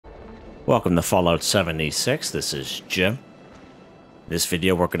Welcome to Fallout 76, this is Jim. In this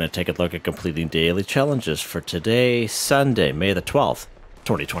video we're going to take a look at completing daily challenges for today, Sunday, May the 12th,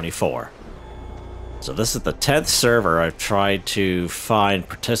 2024. So this is the 10th server I've tried to find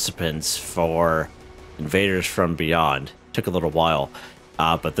participants for Invaders from Beyond. Took a little while,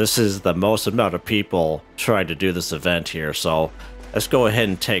 but this is the most amount of people trying to do this event here, so let's go ahead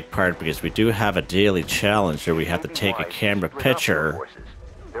and take part because we do have a daily challenge where we have to take a camera picture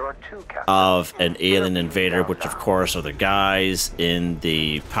of an alien invader, which of course are the guys in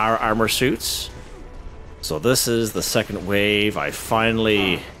the power armor suits. So this is the second wave. I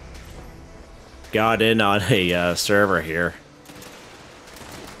finally got in on a server here.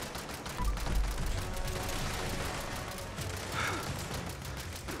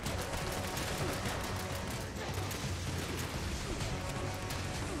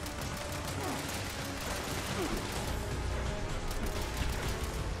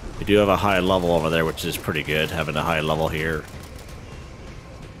 We do have a high level over there, which is pretty good, having a high level here.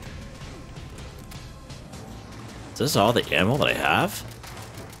 Is this all the ammo that I have?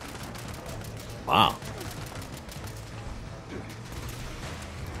 Wow.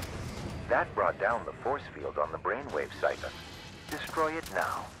 That brought down the force field on the brainwave segment. Destroy it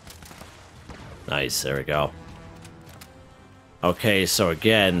now. Nice, there we go. Okay, so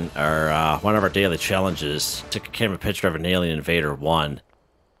again, our one of our daily challenges, took a camera picture of an alien invader 1.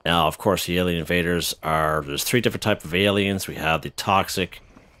 Now, of course, the alien invaders are, there's 3 different types of aliens. We have the toxic,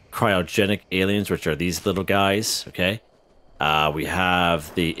 cryogenic aliens, which are these little guys, okay? We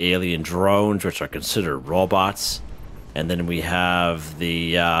have the alien drones, which are considered robots. And then we have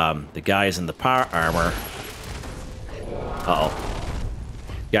the guys in the power armor.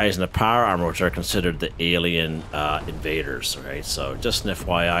 Guys in the power armor, which are considered the alien invaders, right? So just an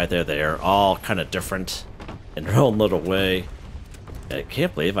FYI there, they are all kind of different in their own little way. I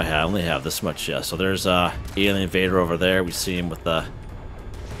can't believe I only have this much. Yeah, so there's a alien invader over there. We see him with the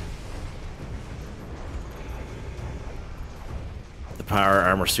power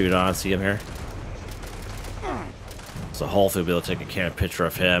armor suit on. See him here? So hopefully we'll be able to take a camera picture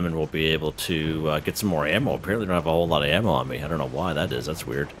of him and we'll be able to get some more ammo. Apparently I don't have a whole lot of ammo on me. I don't know why that is. That's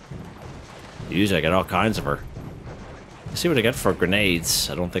weird. Usually I get all kinds of her. Let's see what I get for grenades.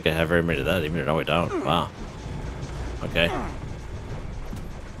 I don't think I have very many of that. Even though I don't. Wow. Okay.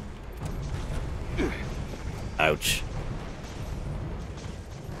 Ouch.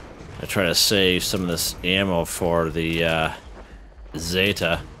 I try to save some of this ammo for the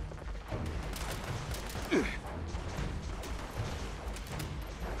Zeta. I'll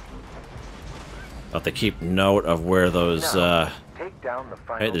have to keep note of where those right,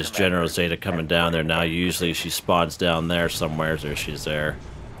 there's General Zeta coming down there now. Usually she spawns down there somewhere. There she's there.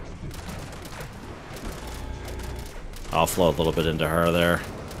 I'll flow a little bit into her there.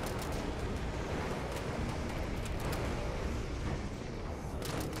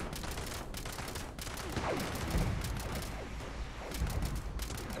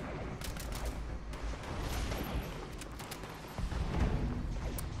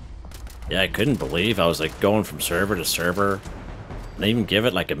 Yeah, I couldn't believe I was like going from server to server. And they even give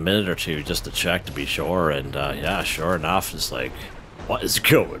it like a minute or two just to check to be sure. And yeah, sure enough, it's like, what is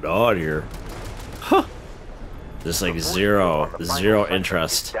going on here? Huh. Just like zero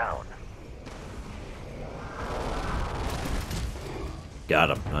interest.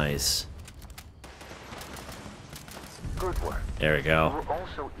 Got him, nice. Good work. There we go. You were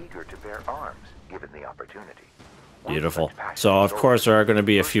also eager to bear arms, given the opportunity. Beautiful. So, of course, there are going to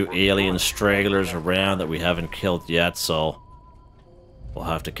be a few alien stragglers around that we haven't killed yet, so we'll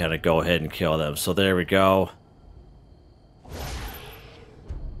have to kind of go ahead and kill them. So there we go.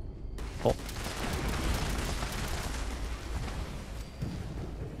 Oh.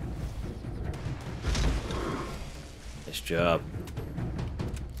 Nice job.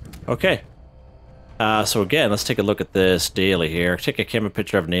 Okay. So again, let's take a look at this daily here. Take a camera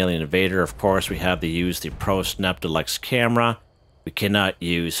picture of an alien invader. Of course, we have to use the Pro Snap Deluxe camera. We cannot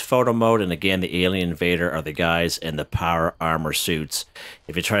use photo mode. And again, the alien invader are the guys in the power armor suits.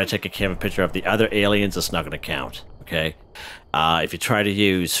 If you try to take a camera picture of the other aliens, it's not going to count. Okay. If you try to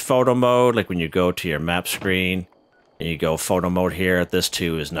use photo mode, like when you go to your map screen and you go photo mode here, this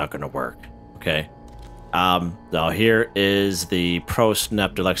too is not going to work. Okay. Now here is the Pro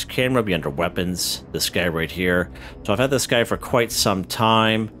Snap Deluxe camera, be under weapons, this guy right here. So I've had this guy for quite some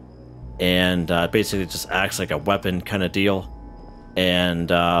time, and basically just acts like a weapon kind of deal.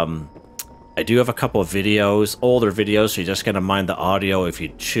 And I do have a couple of videos, older videos, so you just gotta mind the audio if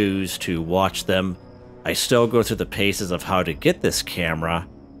you choose to watch them. I still go through the paces of how to get this camera,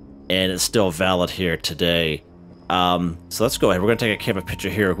 and it's still valid here today. So let's go ahead. We're going to take a camera picture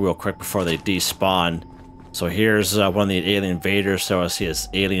here real quick before they despawn. So here's one of the alien invaders. So I see this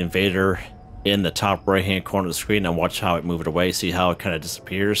alien invader in the top right-hand corner of the screen, and watch how it moved away. See how it kind of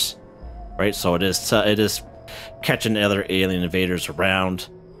disappears, right? So it is catching other alien invaders around.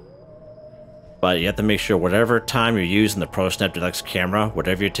 But you have to make sure whatever time you're using the ProSnap Deluxe camera,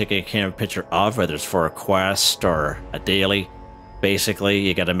 whatever you're taking a camera picture of, whether it's for a quest or a daily, basically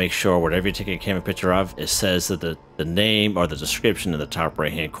you got to make sure whatever you're taking a camera picture of, it says that the name or the description in the top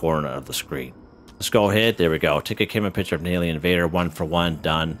right-hand corner of the screen. Let's go ahead. There we go. Take a camera picture of an alien invader. 1 for 1.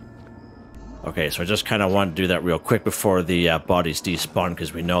 Done. Okay, so I just kind of wanted to do that real quick before the bodies despawn,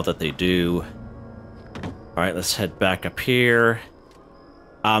 because we know that they do. Alright, let's head back up here.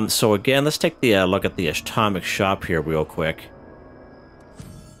 So again, let's take the look at the atomic shop here real quick.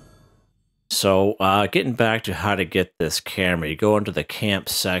 So, getting back to how to get this camera, you go into the camp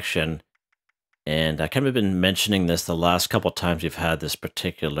section, and I kind of been mentioning this the last couple times you've had this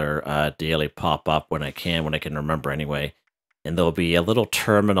particular daily pop up when I can remember anyway. And there'll be a little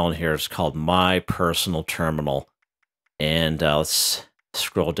terminal in here. It's called My Personal Terminal. And let's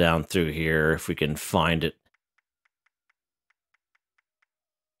scroll down through here if we can find it.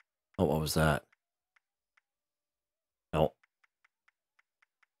 Oh, what was that? Oh.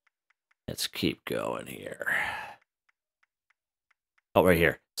 Let's keep going here. Oh, right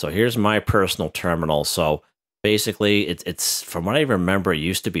here. So here's My Personal Terminal. So basically, it's from what I remember, it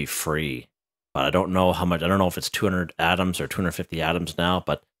used to be free. But I don't know how much. I don't know if it's 200 atoms or 250 atoms now,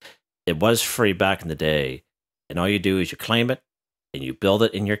 but it was free back in the day. And all you do is you claim it, and you build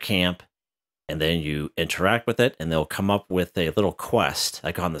it in your camp, and then you interact with it, and they'll come up with a little quest,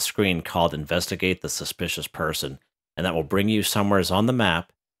 like on the screen, called Investigate the Suspicious Person. And that will bring you somewhere on the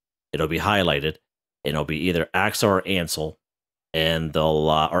map. It'll be highlighted, and it'll be either Axel or Ansel, and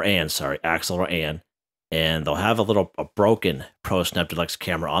they'll, Axel or Ann. And they'll have a broken ProSnap Deluxe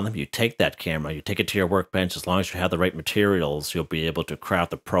camera on them. You take that camera, you take it to your workbench. As long as you have the right materials, you'll be able to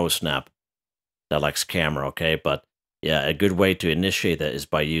craft the ProSnap Deluxe camera, okay? But yeah, a good way to initiate that is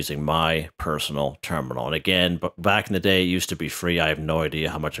by using My Personal Terminal. And again, back in the day, it used to be free. I have no idea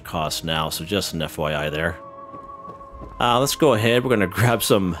how much it costs now, so just an FYI there. Let's go ahead. We're going to grab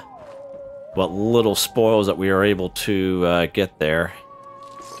some, what little spoils that we are able to get there.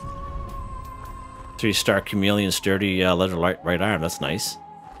 3-star chameleon sturdy leather right arm. That's nice.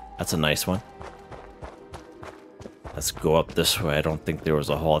 That's a nice one. Let's go up this way. I don't think there was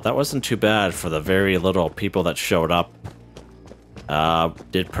a hole. That wasn't too bad for the very little people that showed up.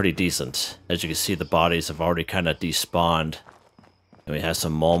 Did pretty decent. As you can see, the bodies have already kind of despawned. And we have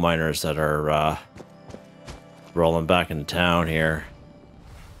some mole miners that are rolling back into town here.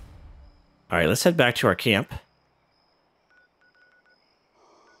 Alright, let's head back to our camp.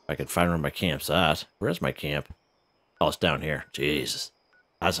 I can find where my camp's at. Where's my camp? Oh, it's down here. Jesus.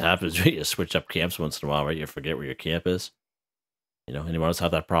 That's what happens when you switch up camps once in a while, right? You forget where your camp is. You know, anyone else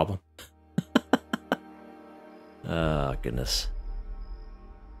have that problem? Oh, goodness.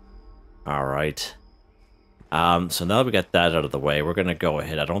 Alright. So now that we got that out of the way, we're going to go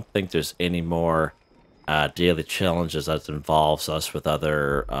ahead. I don't think there's any more daily challenges that involves us with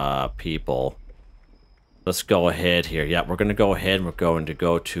other people. Let's go ahead here. Yeah, we're going to go ahead and we're going to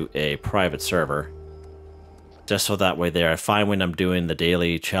go to a private server. Just so that way there, I find when I'm doing the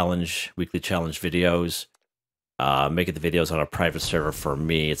daily challenge, weekly challenge videos, making the videos on a private server for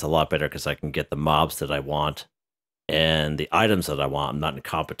me, it's a lot better because I can get the mobs that I want and the items that I want. I'm not in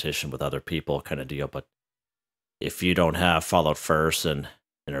competition with other people kind of deal. But if you don't have Fallout First and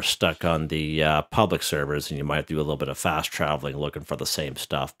are stuck on the public servers, and you might do a little bit of fast traveling looking for the same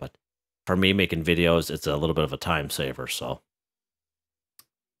stuff. But for me, making videos, it's a little bit of a time saver, so.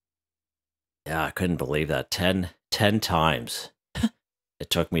 Yeah, I couldn't believe that. 10 times it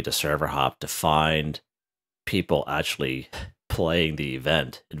took me to server hop to find people actually playing the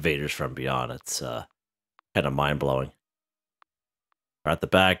event, Invaders from Beyond. It's kind of mind-blowing. We're at the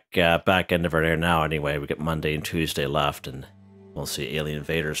back end of our air now anyway. We got Monday and Tuesday left, and we'll see Alien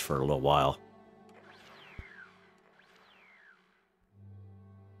Invaders for a little while.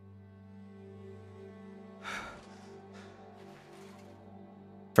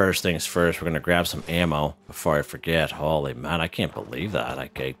 First things first, we're going to grab some ammo before I forget. Holy man, I can't believe that.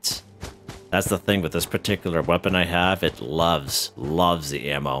 That's the thing with this particular weapon I have. It loves the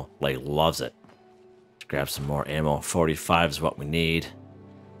ammo. Like, loves it. Let's grab some more ammo. 45 is what we need.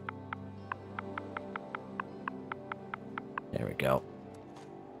 There we go.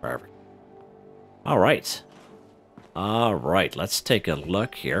 Perfect. Alright. Alright, let's take a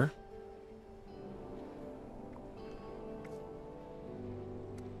look here.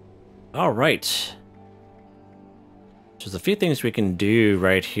 All right. There's a few things we can do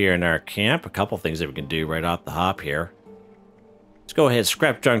right here in our camp. A couple things that we can do right off the hop here. Let's go ahead,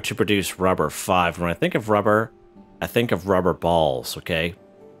 scrap junk to produce rubber 5. When I think of rubber, I think of rubber balls, okay?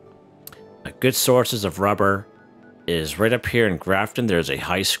 Good sources of rubber is right up here in Grafton. There's a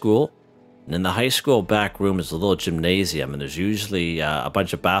high school. And in the high school back room is a little gymnasium, and there's usually a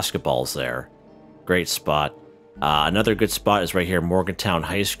bunch of basketballs there. Great spot. Another good spot is right here, Morgantown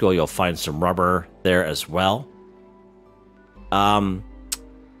High School. You'll find some rubber there as well.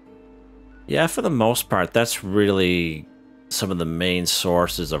 Yeah, for the most part, that's really some of the main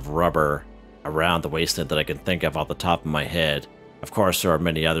sources of rubber around the wasteland that I can think of off the top of my head. Of course, there are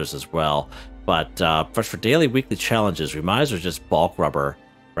many others as well. But for daily, weekly challenges, we might as well just bulk rubber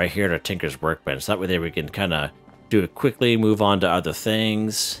right here at our Tinker's Workbench. That way there we can kind of do it quickly, move on to other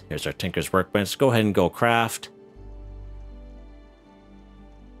things. Here's our Tinker's Workbench. Go ahead and go craft.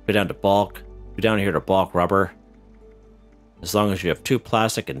 Go down to bulk. Go down here to bulk rubber. As long as you have 2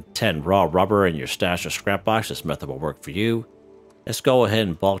 plastic and 10 raw rubber in your stash or scrap box, this method will work for you. Let's go ahead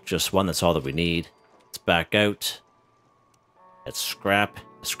and bulk just 1. That's all that we need. Let's back out. Let's scrap.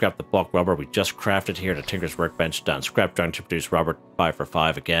 Scrap the bulk rubber we just crafted here at Tinker's Workbench. Done. Scrap junk to produce rubber 5 for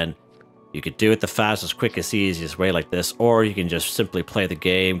 5 again. You could do it the fastest, quickest, easiest way like this, or you can just simply play the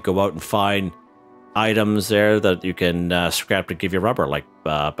game, go out and find items there that you can scrap to give you rubber, like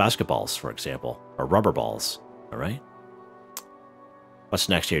basketballs, for example, or rubber balls. All right. What's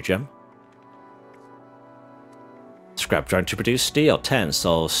next here, Jim? Scrap junk to produce steel 10.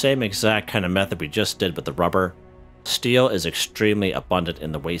 So same exact kind of method we just did with the rubber. Steel is extremely abundant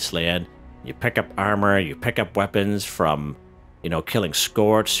in the wasteland. You pick up armor, you pick up weapons from, you know, killing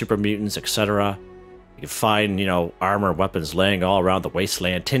Scorched, super mutants, etc. You can find, you know, armor weapons laying all around the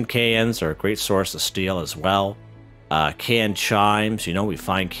wasteland. Tin cans are a great source of steel as well. Canned chimes, you know, we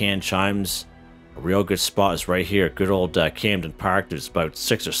find canned chimes. A real good spot is right here, good old Camden Park. There's about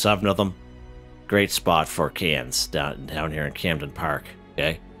 6 or 7 of them. Great spot for cans down here in Camden Park,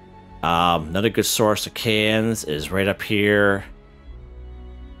 okay? Another good source of cans is right up here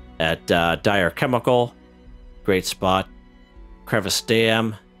at Dire Chemical. Great spot. Crevice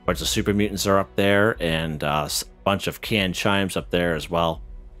Dam. A bunch of super mutants are up there, and a bunch of canned chimes up there as well.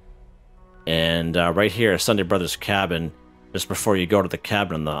 And right here, Sunday Brothers Cabin. Just before you go to the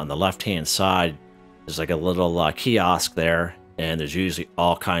cabin on the left-hand side, there's like a little kiosk there, and there's usually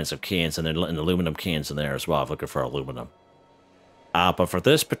all kinds of cans and aluminum cans in there as well. I'm looking for aluminum. But for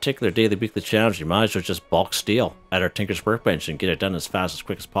this particular daily weekly challenge, you might as well just bulk steel at our Tinker's Workbench and get it done as fast as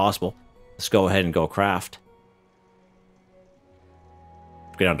quick as possible. Let's go ahead and go craft.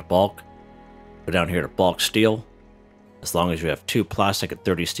 Go down to bulk. Go down here to bulk steel. As long as you have 2 plastic and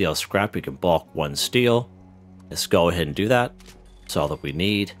 30 steel scrap, you can bulk 1 steel. Let's go ahead and do that. That's all that we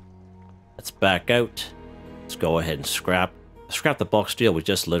need. Let's back out. Let's go ahead and scrap the bulk steel we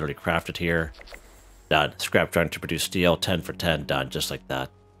just literally crafted here. Done. Scrap junk to produce steel, 10 for 10, done, just like that.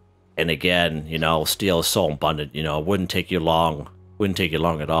 And again, you know, steel is so abundant, you know, it wouldn't take you long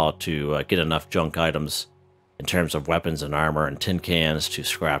at all to get enough junk items in terms of weapons and armor and tin cans to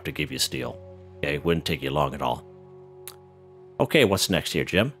scrap to give you steel. Okay, it wouldn't take you long at all. Okay, what's next here,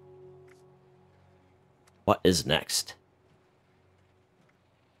 Jim? What is next?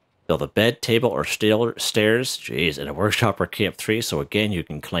 Build a bed, table, or stairs. Jeez, in a workshop or camp 3. So again, you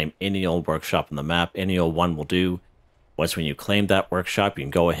can claim any old workshop on the map. Any old one will do. Once when you claim that workshop, you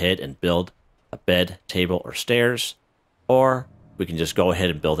can go ahead and build a bed, table, or stairs. Or we can just go ahead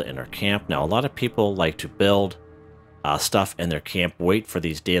and build it in our camp. Now, a lot of people like to build stuff in their camp. Wait for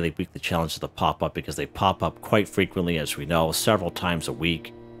these daily, weekly challenges to pop up because they pop up quite frequently, as we know, several times a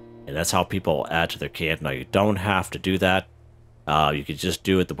week. And that's how people add to their camp. Now, you don't have to do that. You could just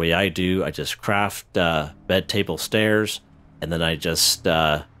do it the way I do. I just craft bed, table, stairs, and then I just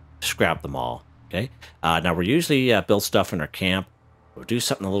scrap them all. Okay. Now we're usually build stuff in our camp. We'll do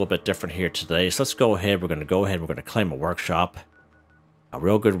something a little bit different here today. So let's go ahead. We're going to claim a workshop. A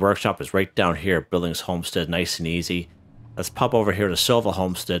real good workshop is right down here at Billings Homestead, nice and easy. Let's pop over here to Silva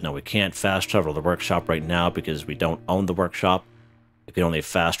Homestead. Now we can't fast travel to the workshop right now because we don't own the workshop. You can only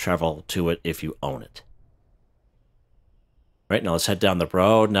fast travel to it if you own it. Right, now let's head down the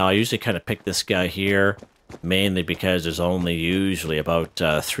road. Now I usually kind of pick this guy here, mainly because there's only usually about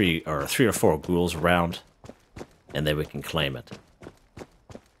 3 or 4 ghouls around, and then we can claim it.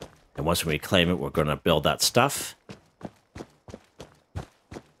 And once we claim it, we're going to build that stuff.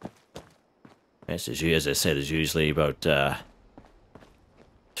 Okay, so as I said, there's usually about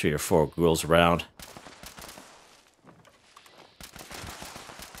 3 or 4 ghouls around.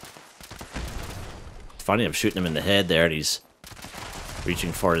 It's funny, I'm shooting him in the head there, and he's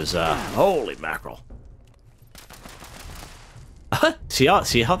reaching for his, holy mackerel. see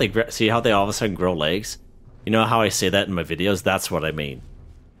how they all of a sudden grow legs? You know how I say that in my videos? That's what I mean.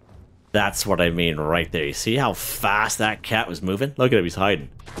 That's what I mean right there. You see how fast that cat was moving? Look at him, he's hiding.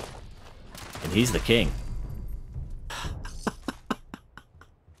 And he's the king.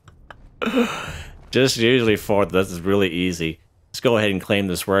 Just usually for this is really easy. Let's go ahead and claim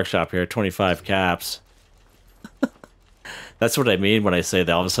this workshop here. 25 caps. That's what I mean when I say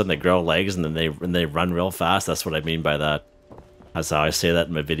that all of a sudden they grow legs and then they run real fast. That's what I mean by that. That's how I say that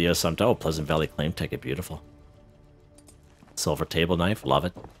in my videos sometimes. Oh, Pleasant Valley claim ticket, beautiful. Silver table knife, love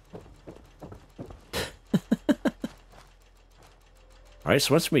it. Alright,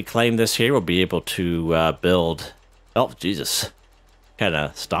 so once we claim this here, we'll be able to build... Oh, Jesus. Kind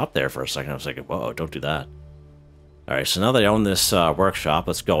of stopped there for a second. I was like, whoa, don't do that. Alright, so now that I own this workshop,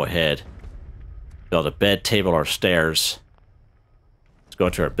 let's go ahead. Build a bed, table, or stairs. Let's go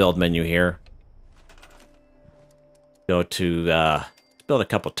to our build menu here. Go to build a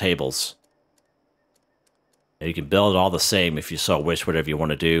couple tables. And you can build it all the same if you so wish, whatever you want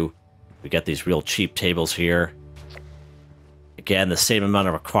to do. We got these real cheap tables here. Again, the same amount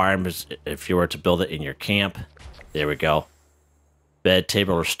of requirements if you were to build it in your camp. There we go. Bed,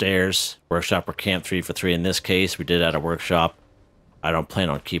 table, or stairs. Workshop or camp, 3 for 3 in this case. We did add a workshop. I don't plan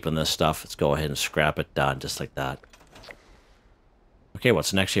on keeping this stuff. Let's go ahead and scrap it. Done, just like that. Okay,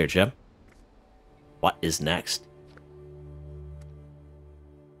 what's next here, Jim? What is next?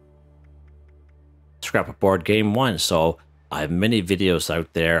 Scrap a board game 1. So I have many videos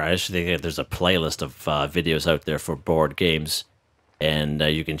out there. I actually think there's a playlist of videos out there for board games. And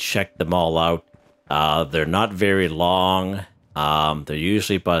you can check them all out. They're not very long. They're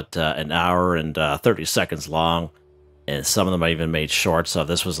usually about an hour and 30 seconds long. And some of them I even made shorts of.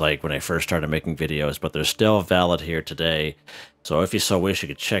 This was like when I first started making videos, but they're still valid here today. So if you so wish, you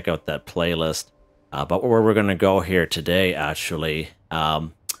could check out that playlist. But where we're going to go here today, actually, I've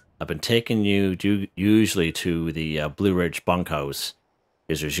been taking you usually to the Blue Ridge bunkhouse,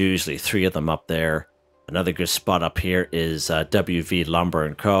 because there's usually 3 of them up there. Another good spot up here is WV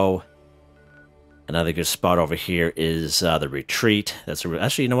Lumber & Co. Another good spot over here is the Retreat.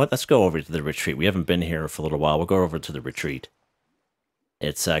 Actually, you know what? Let's go over to the Retreat. We haven't been here for a little while. We'll go over to the Retreat.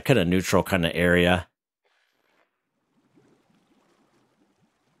 It's kind of neutral kind of area.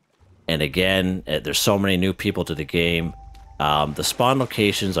 And again, there's so many new people to the game. The spawn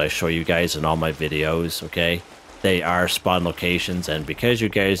locations I show you guys in all my videos, okay? They are spawn locations, and because you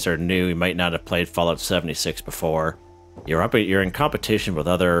guys are new, you might not have played Fallout 76 before. You're in competition with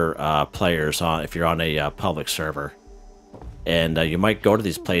other players if you're on a public server. And you might go to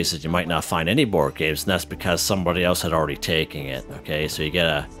these places, you might not find any board games, and that's because somebody else had already taken it, okay? So you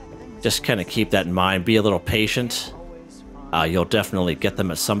gotta just kind of keep that in mind, be a little patient. You'll definitely get them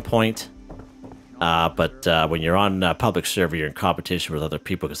at some point. But when you're on a public server, you're in competition with other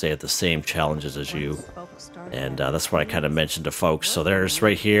people because they have the same challenges as you. And that's what I kind of mentioned to folks. So there's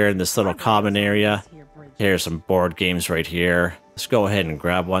right here in this little common area. Here's some board games right here. Let's go ahead and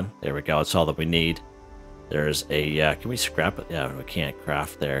grab one. There we go. That's all that we need. There's a... can we scrap it? Yeah, we can't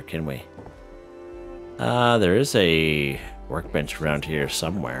craft there, can we? There is a workbench around here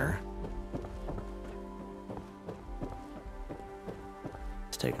somewhere.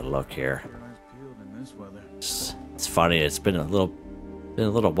 Let's take a look here. It's funny. It's been a little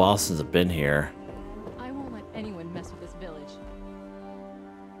while since I've been here. I won't let anyone mess with this village.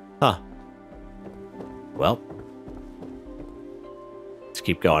 Huh. Well, let's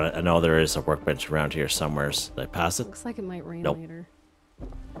keep going. I know there is a workbench around here somewhere. Did I pass it? Looks like it might rain Nope. later.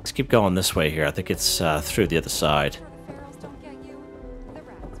 Let's keep going this way here. I think it's through the other side.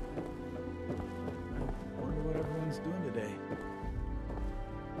 Wonder what everyone's doing today.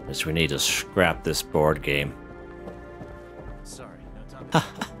 Because we need to scrap this board game. Sorry, no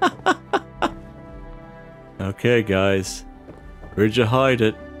time. Okay, guys. Where'd you hide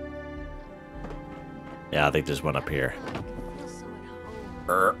it? Yeah, I think there's one up here.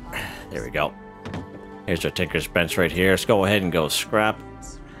 There we go. Here's our Tinker's Bench right here. Let's go ahead and go scrap.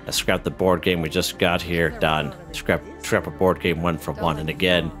 Let's scrap the board game we just got here. Done. Scrap a board game 1 for 1. And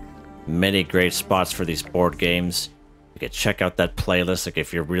again, many great spots for these board games. You can check out that playlist. Like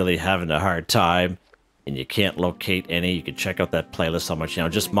if you're really having a hard time and you can't locate any, you can check out that playlist on my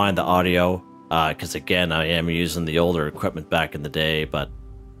channel. Just mind the audio. Because again, I am using the older equipment back in the day, but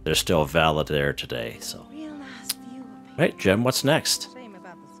they're still valid there today. So, right, Jim, what's next?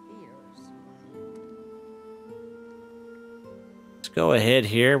 Let's go ahead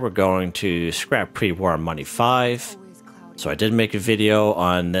here. We're going to scrap pre-war money 5. So I did make a video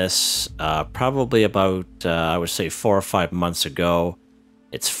on this probably about, I would say 4 or 5 months ago.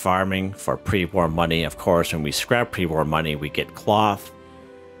 It's farming for pre-war money. Of course, when we scrap pre-war money, we get cloth.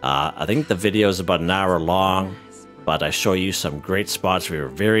 I think the video is about an hour long, but I show you some great spots. We were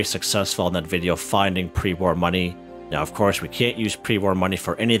very successful in that video finding pre-war money. Now, of course, we can't use pre-war money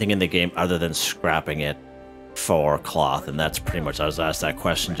for anything in the game other than scrapping it for cloth, and that's pretty much, I was asked that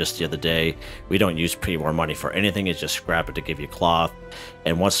question just the other day. We don't use pre-war money for anything, it's just scrap it to give you cloth,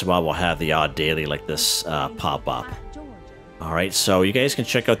 and once in a while we'll have the odd daily like this pop up. Alright, so you guys can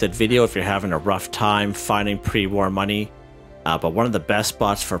check out that video if you're having a rough time finding pre-war money, but one of the best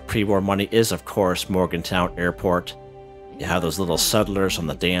spots for pre-war money is, of course, Morgantown Airport. You have those little settlers on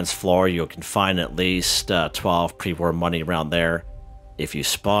the dance floor. You can find at least 12 pre-war money around there. If you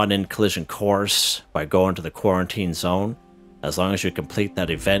spawn in collision course by going to the quarantine zone, as long as you complete that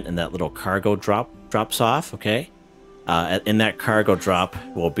event and that little cargo drops off, okay? In that cargo drop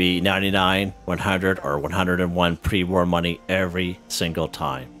will be 99, 100, or 101 pre-war money every single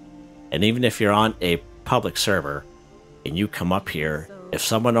time. And even if you're on a public server and you come up here, if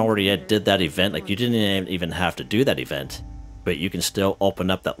someone already did that event, like you didn't even have to do that event, but you can still open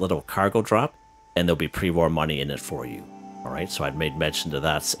up that little cargo drop and there'll be pre-war money in it for you. Alright, so I'd made mention to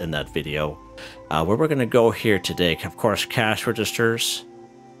that in that video. Where we're going to go here today, of course, cash registers,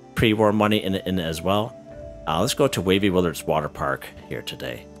 pre-war money in it as well. Let's go to Wavy Willards Water Park here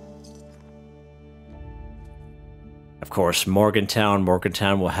today. Of course, Morgantown.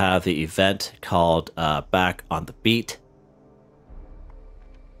 Morgantown will have the event called Back on the Beat.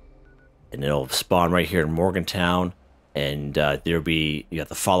 And it'll spawn right here in Morgantown. And there'll be, you have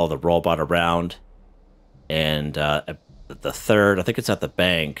to follow the robot around. And the third, I think it's at the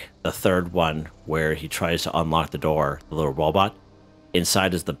bank, the third one where he tries to unlock the door, the little robot.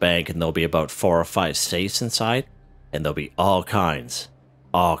 Inside is the bank, and there'll be about 4 or 5 safes inside, and there'll be all kinds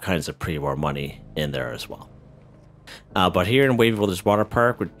of pre-war money in there as well. But here in Wavy Willards Water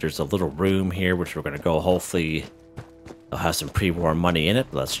Park, there's a little room here which we're going to go, hopefully it'll have some pre-war money in it.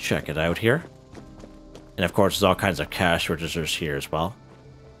 Let's check it out here. And of course, there's all kinds of cash registers here as well.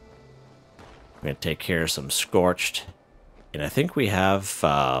 We're going to take care of some Scorched. And I think we have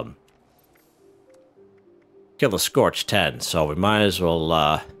killed a Scorched 10, so we might as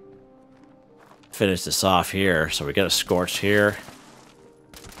well finish this off here. So we got a Scorched here.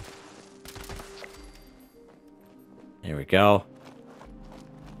 There we go.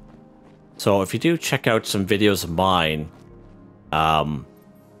 So if you do check out some videos of mine,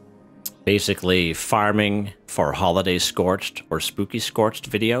 basically farming for holiday Scorched or spooky Scorched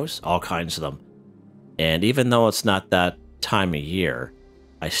videos, all kinds of them. And even though it's not that time of year,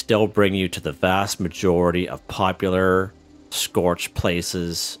 I still bring you to the vast majority of popular Scorched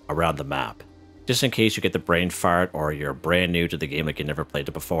places around the map. Just in case you get the brain fart or you're brand new to the game like you never played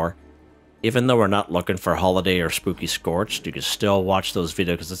it before. Even though we're not looking for holiday or spooky Scorched, you can still watch those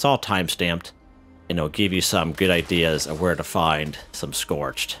videos because it's all time-stamped. And it'll give you some good ideas of where to find some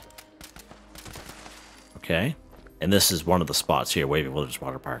Scorched. Okay. And this is one of the spots here, Wavy Willards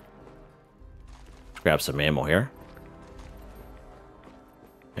Water Park. Let's grab some ammo here.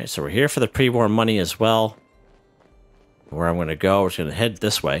 Okay, so we're here for the pre-war money as well. Where I'm going to go, we're just going to head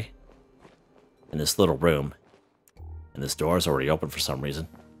this way. In this little room. And this door is already open for some reason.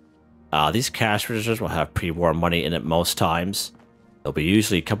 These cash registers will have pre-war money in it most times. There'll be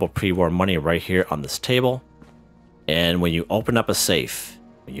usually a couple pre-war money right here on this table. And when you open up a safe,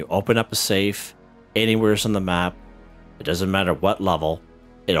 anywhere on the map, it doesn't matter what level,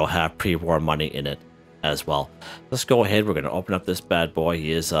 it'll have pre-war money in it as well. Let's go ahead. We're going to open up this bad boy.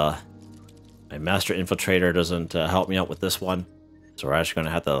 He is my master infiltrator doesn't help me out with this one, so we're actually going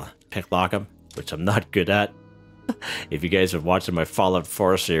to have to pick lock him, which I'm not good at. If you guys have watched my Fallout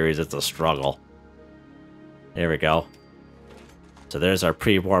 4 series, it's a struggle. There we go. So there's our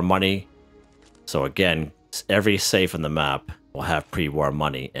pre-war money. So again, every safe in the map will have pre-war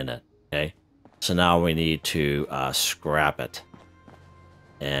money in it. Okay, so now we need to scrap it.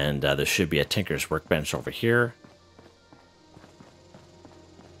 And there should be a Tinker's Workbench over here.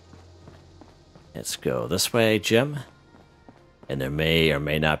 Let's go this way, Jim. And there may or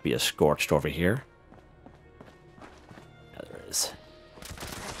may not be a Scorched over here. Yeah, there is.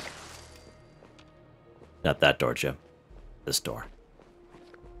 Not that door, Jim. This door.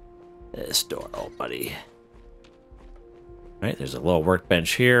 This door, oh buddy. Alright, there's a little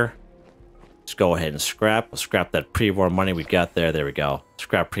workbench here. Let's go ahead and scrap. We'll scrap that pre-war money we got there. There we go.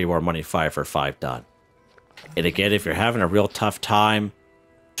 Scrap pre-war money 5 for 5 done. And again, if you're having a real tough time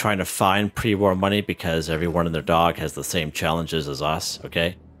trying to find pre-war money because everyone and their dog has the same challenges as us,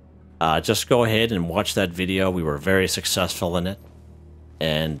 okay? Just go ahead and watch that video. We were very successful in it.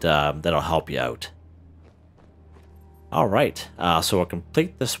 And that'll help you out. Alright, so we'll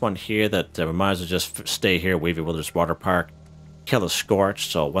complete this one here that we might as well just stay here, Weavy Wilderness Water Park. Kill a Scorched.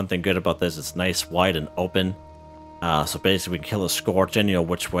 So one thing good about this, it's nice, wide, and open. So basically we can kill a Scorched any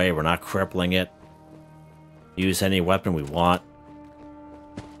which way. We're not crippling it. Use any weapon we want.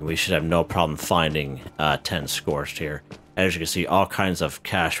 We should have no problem finding 10 Scorched here. As you can see, all kinds of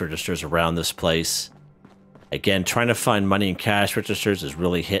cash registers around this place. Again, trying to find money in cash registers is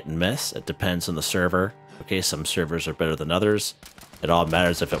really hit and miss. It depends on the server. Okay, some servers are better than others. It all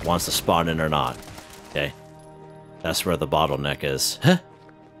matters if it wants to spawn in or not. Okay, that's where the bottleneck is.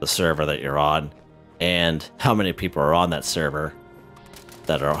 The server that you're on, and how many people are on that server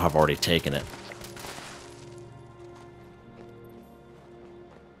that have already taken it.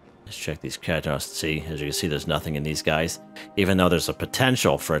 Let's check these catchouts to see. As you can see, there's nothing in these guys, even though there's a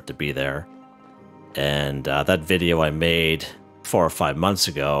potential for it to be there. And that video I made 4 or 5 months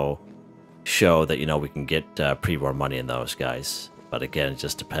ago show that, you know, we can get pre-war money in those guys. But again, it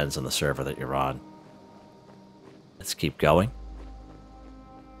just depends on the server that you're on. Let's keep going.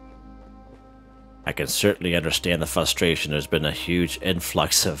 I can certainly understand the frustration. There's been a huge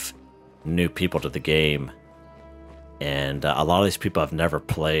influx of new people to the game. And a lot of these people have never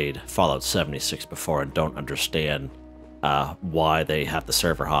played Fallout 76 before and don't understand why they have the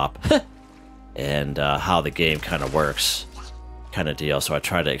server hop. And how the game kind of works. Kind of deal, so I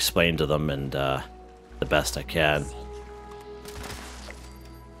try to explain to them and the best I can.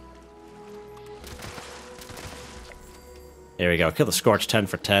 There we go, kill the Scorch, 10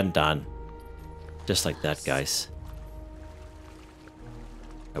 for 10, done. Just like that, guys.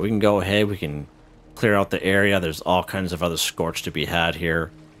 Now we can go ahead, we can clear out the area. There's all kinds of other Scorched to be had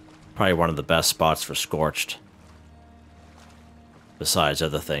here. Probably one of the best spots for Scorched. Besides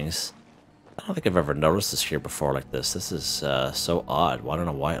other things. I don't think I've ever noticed this here before like this. This is so odd. Well, I don't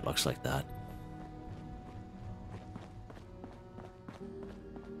know why it looks like that.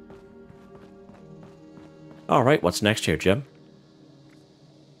 Alright, what's next here, Jim?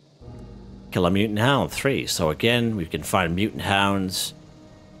 Kill a Mutant Hound, 3. So again, we can find Mutant Hounds.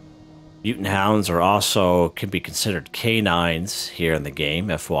 Mutant Hounds are also, can be considered canines here in the game,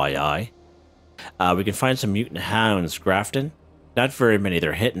 FYI. We can find some Mutant Hounds, Grafton. Not very many.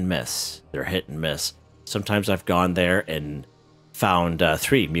 They're hit and miss. They're hit and miss. Sometimes I've gone there and found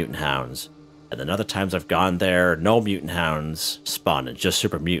 3 Mutant Hounds. And then other times I've gone there, no Mutant Hounds spawned, just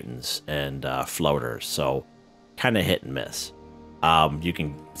Super Mutants and floaters. So, kind of hit and miss.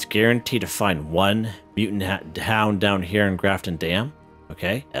 It's guaranteed to find 1 Mutant Hound down here in Grafton Dam.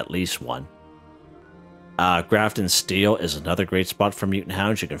 Okay, at least 1. Grafton Steel is another great spot for Mutant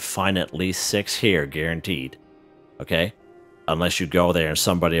Hounds. You can find at least 6 here, guaranteed. Okay? Unless you go there and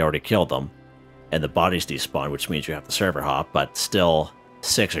somebody already killed them, and the bodies despawn, which means you have the server hop, but still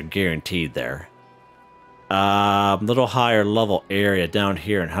 6 are guaranteed there. Little higher level area down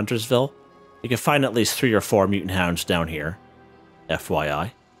here in Huntersville. You can find at least 3 or 4 Mutant Hounds down here,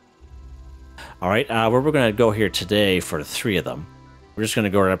 FYI. Alright, where we're going to go here today for the 3 of them. We're just going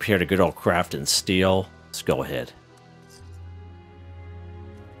to go right up here to good old Grafton Steel. Let's go ahead.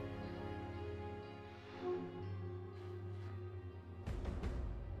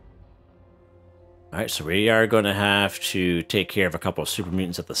 Alright, so we are going to have to take care of a couple of super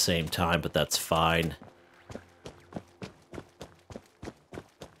mutants at the same time, but that's fine.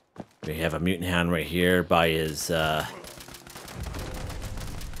 We have a mutant hound right here by his,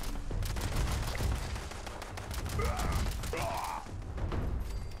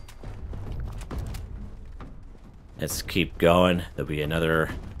 Let's keep going. There'll be another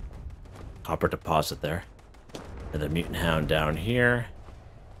copper deposit there. Another mutant hound down here.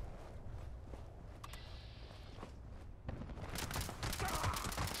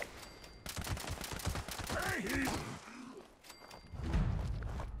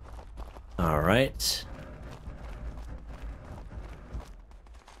 Alright.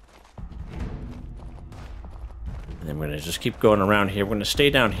 And then we're going to just keep going around here. We're going to stay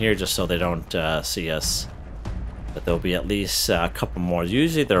down here just so they don't see us. But there'll be at least a couple more.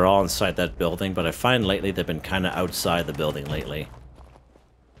 Usually they're all inside that building, but I find lately they've been kind of outside the building lately.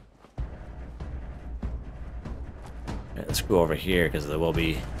 Right, let's go over here because there will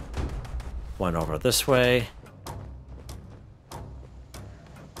be one over this way.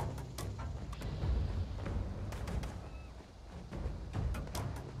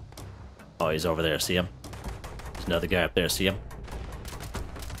 Oh, he's over there. See him? There's another guy up there. See him?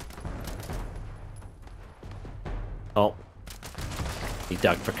 Oh. He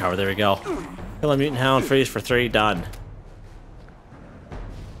ducked for cover. There we go. Kill a mutant hound. Freeze for 3. Done.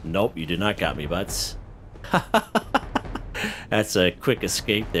 Nope, you do not got me, butts. That's a quick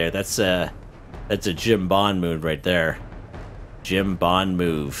escape there. That's That's a Jim Bond move right there. Jim Bond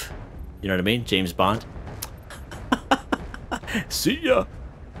move. You know what I mean? James Bond. See ya.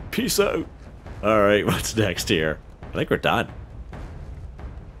 Peace out. Alright, what's next here? I think we're done.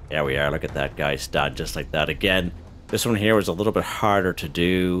 Yeah, we are. Look at that, guys. Done just like that. Again, this one here was a little bit harder to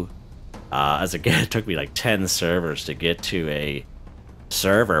do. As again, it took me like 10 servers to get to a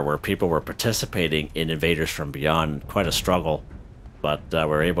server where people were participating in Invaders from Beyond. Quite a struggle. But we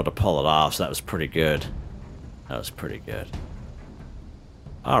were able to pull it off, so that was pretty good. That was pretty good.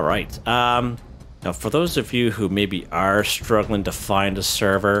 Alright. Now, for those of you who maybe are struggling to find a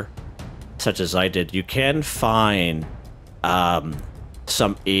server, such as I did, you can find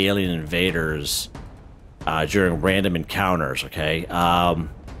some alien invaders during random encounters, okay?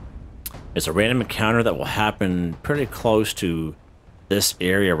 It's a random encounter that will happen pretty close to this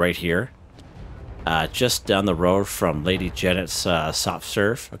area right here. Just down the road from Lady Janet's soft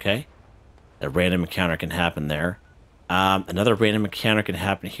surf, okay? A random encounter can happen there. Another random encounter can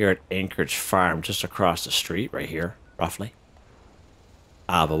happen here at Anchorage Farm, just across the street, right here, roughly.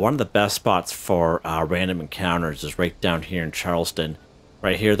 But one of the best spots for random encounters is right down here in Charleston.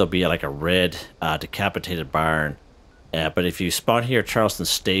 Right here, there'll be like a red decapitated barn. But if you spawn here at Charleston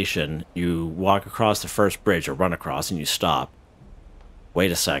Station, you walk across the first bridge, or run across, and you stop. Wait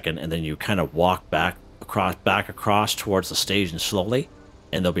a second, and then you kind of walk back across towards the station slowly,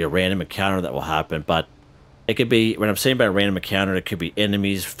 and there'll be a random encounter that will happen. But it could be, when I'm saying about a random encounter, it could be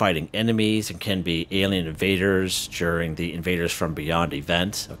enemies fighting enemies. It can be alien invaders during the Invaders from Beyond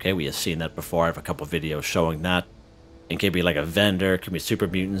event. Okay, we have seen that before. I have a couple videos showing that. It could be like a vendor, it could be super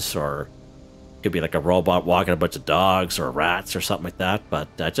mutants, or it could be like a robot walking a bunch of dogs or rats or something like that.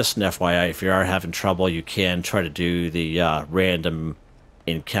 But just an FYI, if you are having trouble, you can try to do the random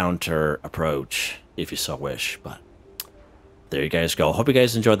encounter approach if you so wish. But there you guys go. Hope you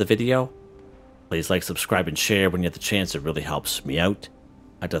guys enjoyed the video. Please like, subscribe, and share when you get the chance. It really helps me out.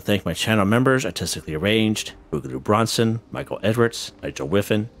 I'd like to thank my channel members, Artistically Arranged, Boogaloo Bronson, Michael Edwards, Nigel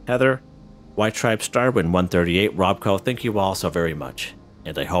Wiffen, Heather, Whitetribe, Starwin 138, Robco. Thank you all so very much.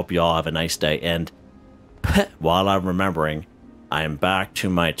 And I hope you all have a nice day. And while I'm remembering, I am back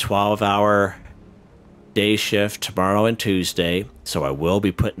to my 12-hour day shift tomorrow and Tuesday. So I will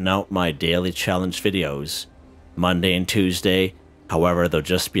be putting out my daily challenge videos Monday and Tuesday. However, they'll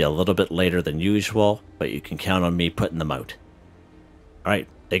just be a little bit later than usual, but you can count on me putting them out. Alright,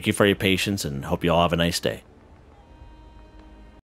 thank you for your patience, and hope you all have a nice day.